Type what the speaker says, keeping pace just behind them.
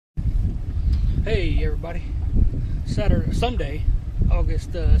Hey everybody, Sunday,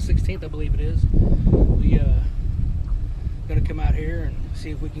 August 16th I believe it is. We gonna come out here and see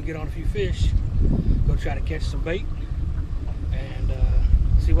if we can get on a few fish, go try to catch some bait and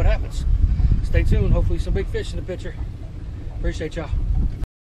see what happens. Stay tuned, hopefully some big fish in the picture. Appreciate y'all.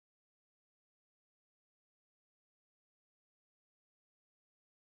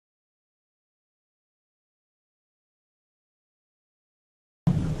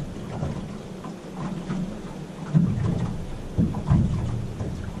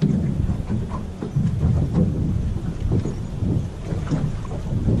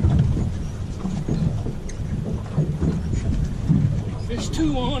 Fish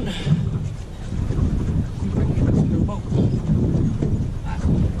 2 on. See if I can get this little boat. I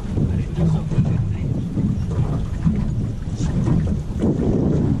didn't do something that day.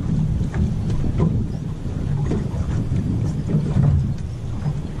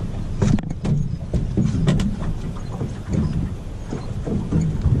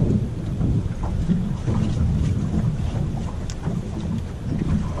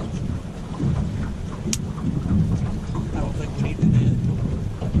 I don't think we need to do that.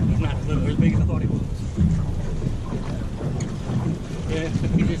 He's not as big as I thought he was. Yeah,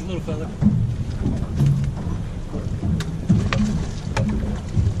 he's just a little fella.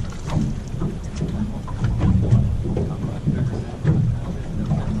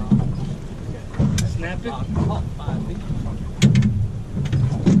 Snapped it.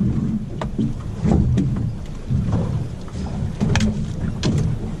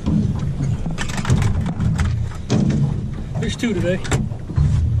 Fish 2 today.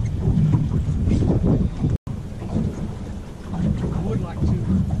 I would like to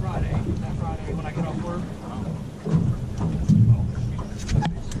that Friday when I get off work.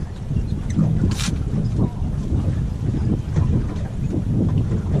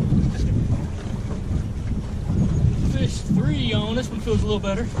 Fish 3 on. This one feels a little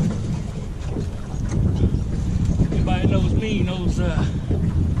better. Anybody that knows me knows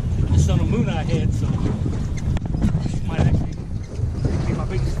it's on a moon eye head, so this might actually be my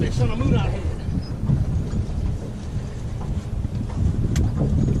biggest fish on a moon eye head.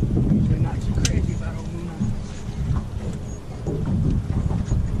 Usually not too crazy about old moon eye.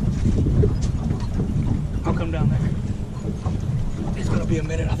 I'll come down there. It's gonna be a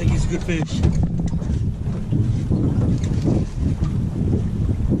minute. I think he's a good fish.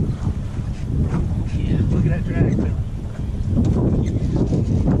 Yeah, look at that drag.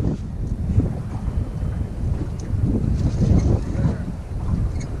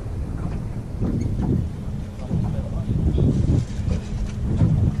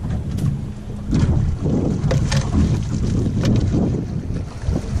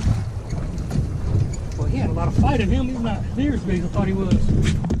 Well, he had a lot of fight in him. He's not near as big as I thought he was.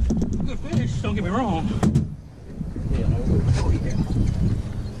 Good fish, don't get me wrong. Yeah, oh yeah.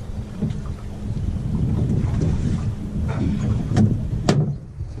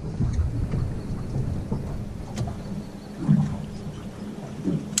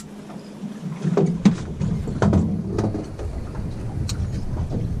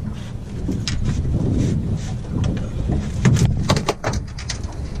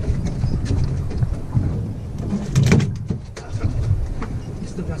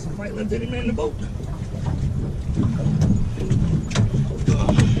 Still got some fight left in him in the boat.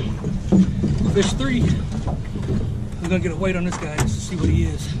 Fish 3. I'm gonna get a weight on this guy just to see what he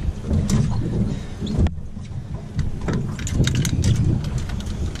is.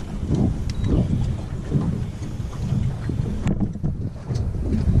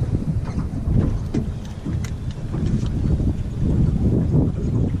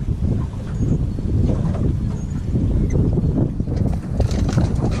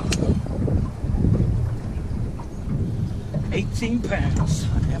 £18.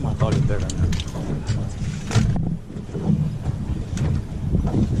 Damn, I thought it was better than that.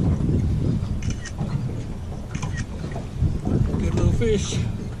 Good little fish.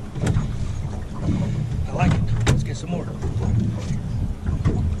 I like it. Let's get some more.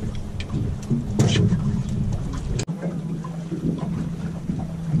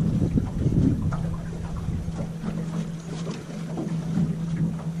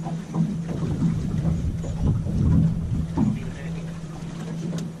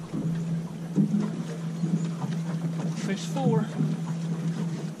 Fish 4.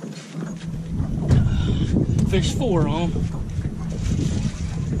 Fish 4 on.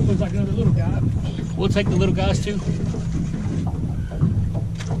 Looks like another little guy. We'll take the little guys too.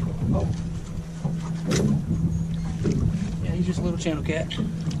 Oh. Yeah, he's just a little channel cat.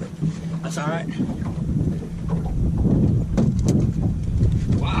 That's all right.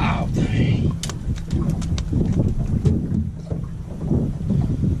 Wow, dang.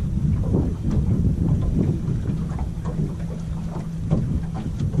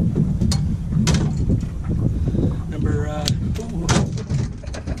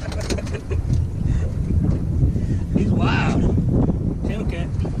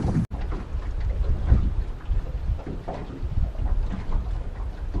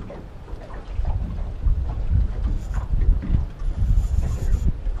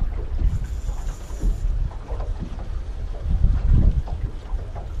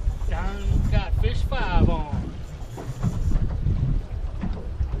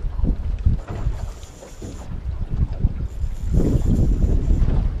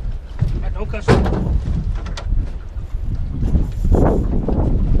 custom.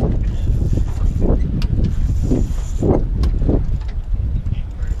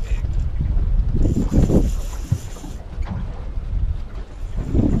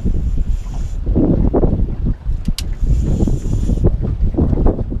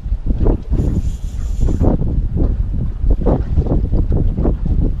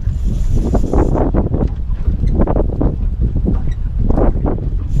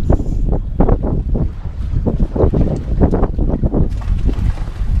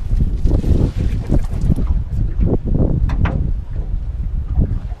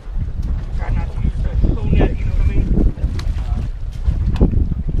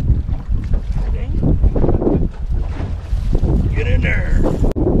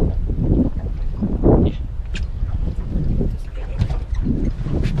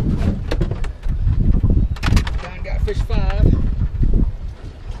 Fish 5.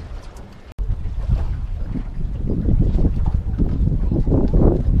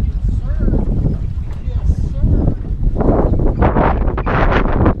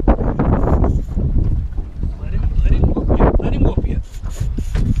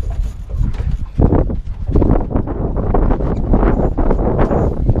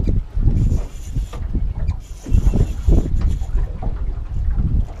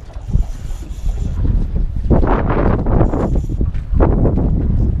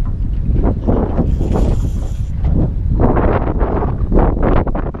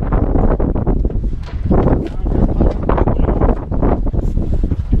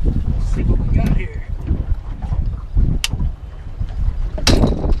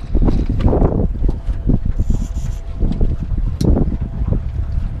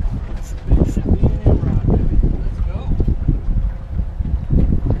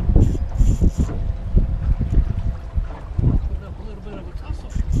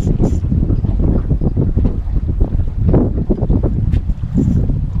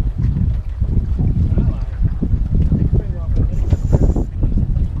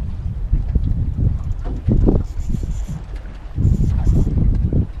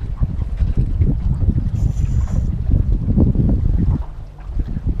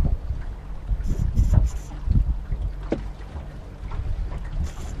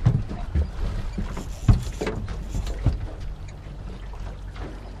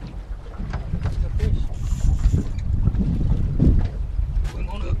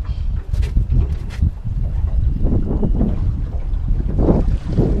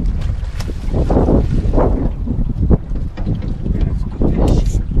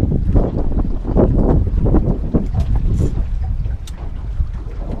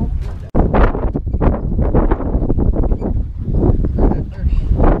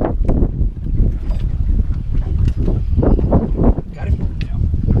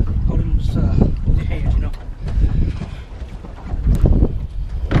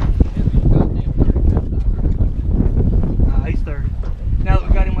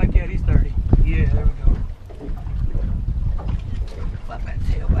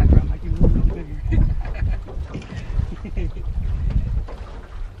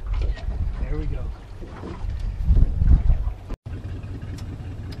 There we go.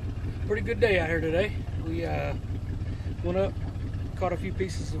 Pretty good day out here today. We went up, caught a few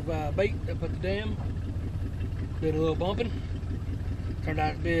pieces of bait up at the dam, did a little bumping. Turned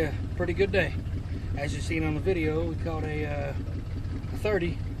out to be a pretty good day. As you've seen on the video, we caught a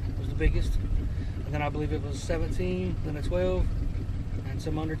 30 was the biggest, and then I believe it was 17, then a 12, and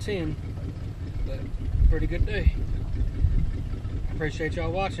some under 10. But pretty good day. Appreciate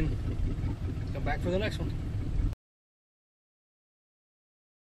y'all watching. Come back for the next one.